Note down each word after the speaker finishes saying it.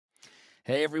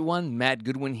Hey everyone, Matt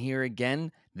Goodwin here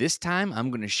again. This time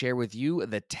I'm going to share with you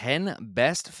the 10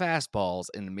 best fastballs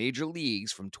in the major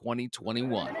leagues from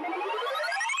 2021.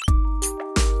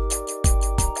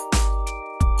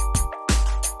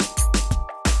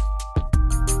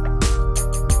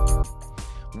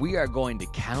 We are going to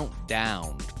count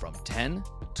down from 10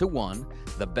 to 1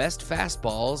 the best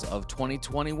fastballs of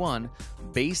 2021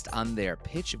 based on their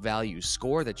pitch value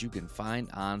score that you can find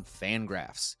on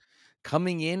Fangraphs.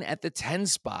 Coming in at the 10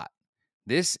 spot,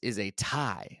 this is a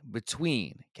tie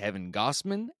between Kevin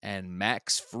Gausman and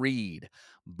Max Fried,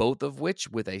 both of which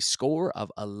with a score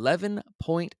of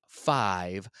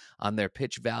 11.5 on their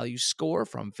pitch value score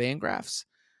from Fangraphs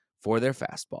for their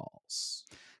fastballs.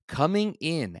 Coming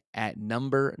in at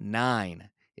number 9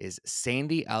 is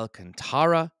Sandy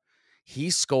Alcantara.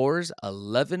 He scores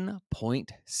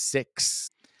 11.6.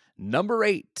 Number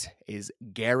 8 is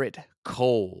Garrett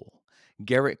Cole.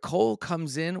 Garrett Cole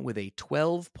comes in with a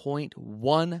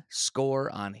 12.1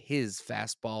 score on his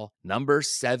fastball. Number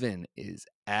 7 is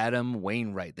Adam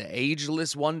Wainwright, the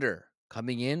ageless wonder,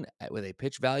 coming in with a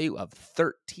pitch value of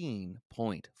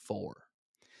 13.4.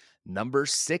 Number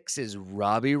 6 is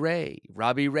Robbie Ray.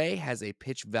 Robbie Ray has a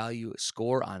pitch value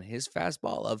score on his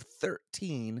fastball of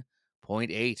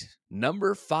 13.8.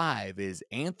 Number 5 is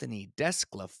Anthony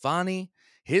Desclafani.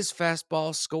 His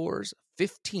fastball scores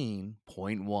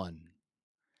 15.1.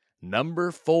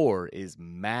 Number 4 is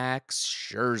Max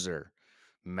Scherzer.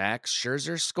 Max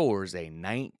Scherzer scores a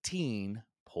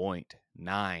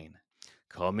 19.9.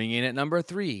 Coming in at number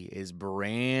 3 is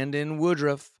Brandon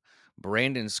Woodruff.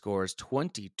 Brandon scores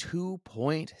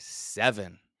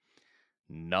 22.7.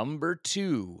 Number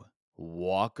 2,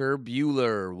 Walker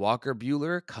Buehler. Walker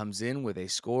Buehler comes in with a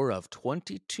score of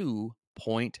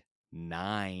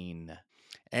 22.9.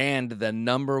 And the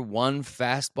number 1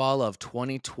 fastball of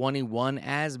 2021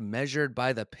 as measured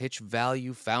by the pitch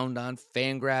value found on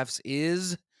Fangraphs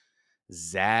is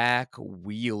Zach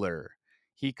Wheeler.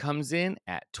 He comes in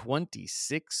at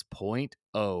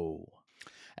 26.0.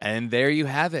 And there you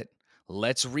have it.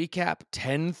 Let's recap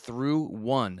 10 through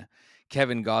 1.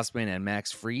 Kevin Gausman and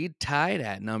Max Fried tied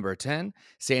at number 10.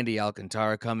 Sandy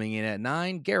Alcantara coming in at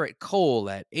 9. Garrett Cole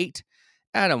at 8.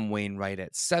 Adam Wainwright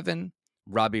at 7.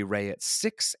 Robbie Ray at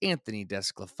 6. Anthony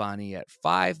Desclafani at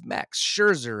 5. Max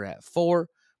Scherzer at 4.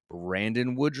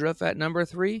 Brandon Woodruff at number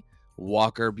 3.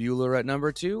 Walker Buehler at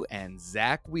number 2. And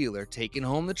Zach Wheeler taking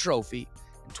home the trophy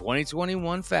in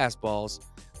 2021 fastballs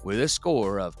with a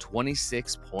score of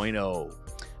 26.0.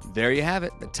 There you have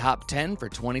it, the top 10 for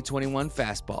 2021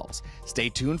 fastballs. Stay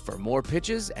tuned for more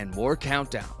pitches and more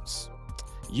countdowns.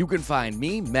 You can find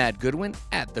me, Matt Goodwin,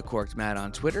 at The Corked Matt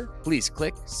on Twitter. Please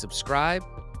click, subscribe,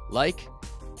 like,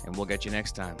 and we'll get you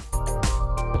next time.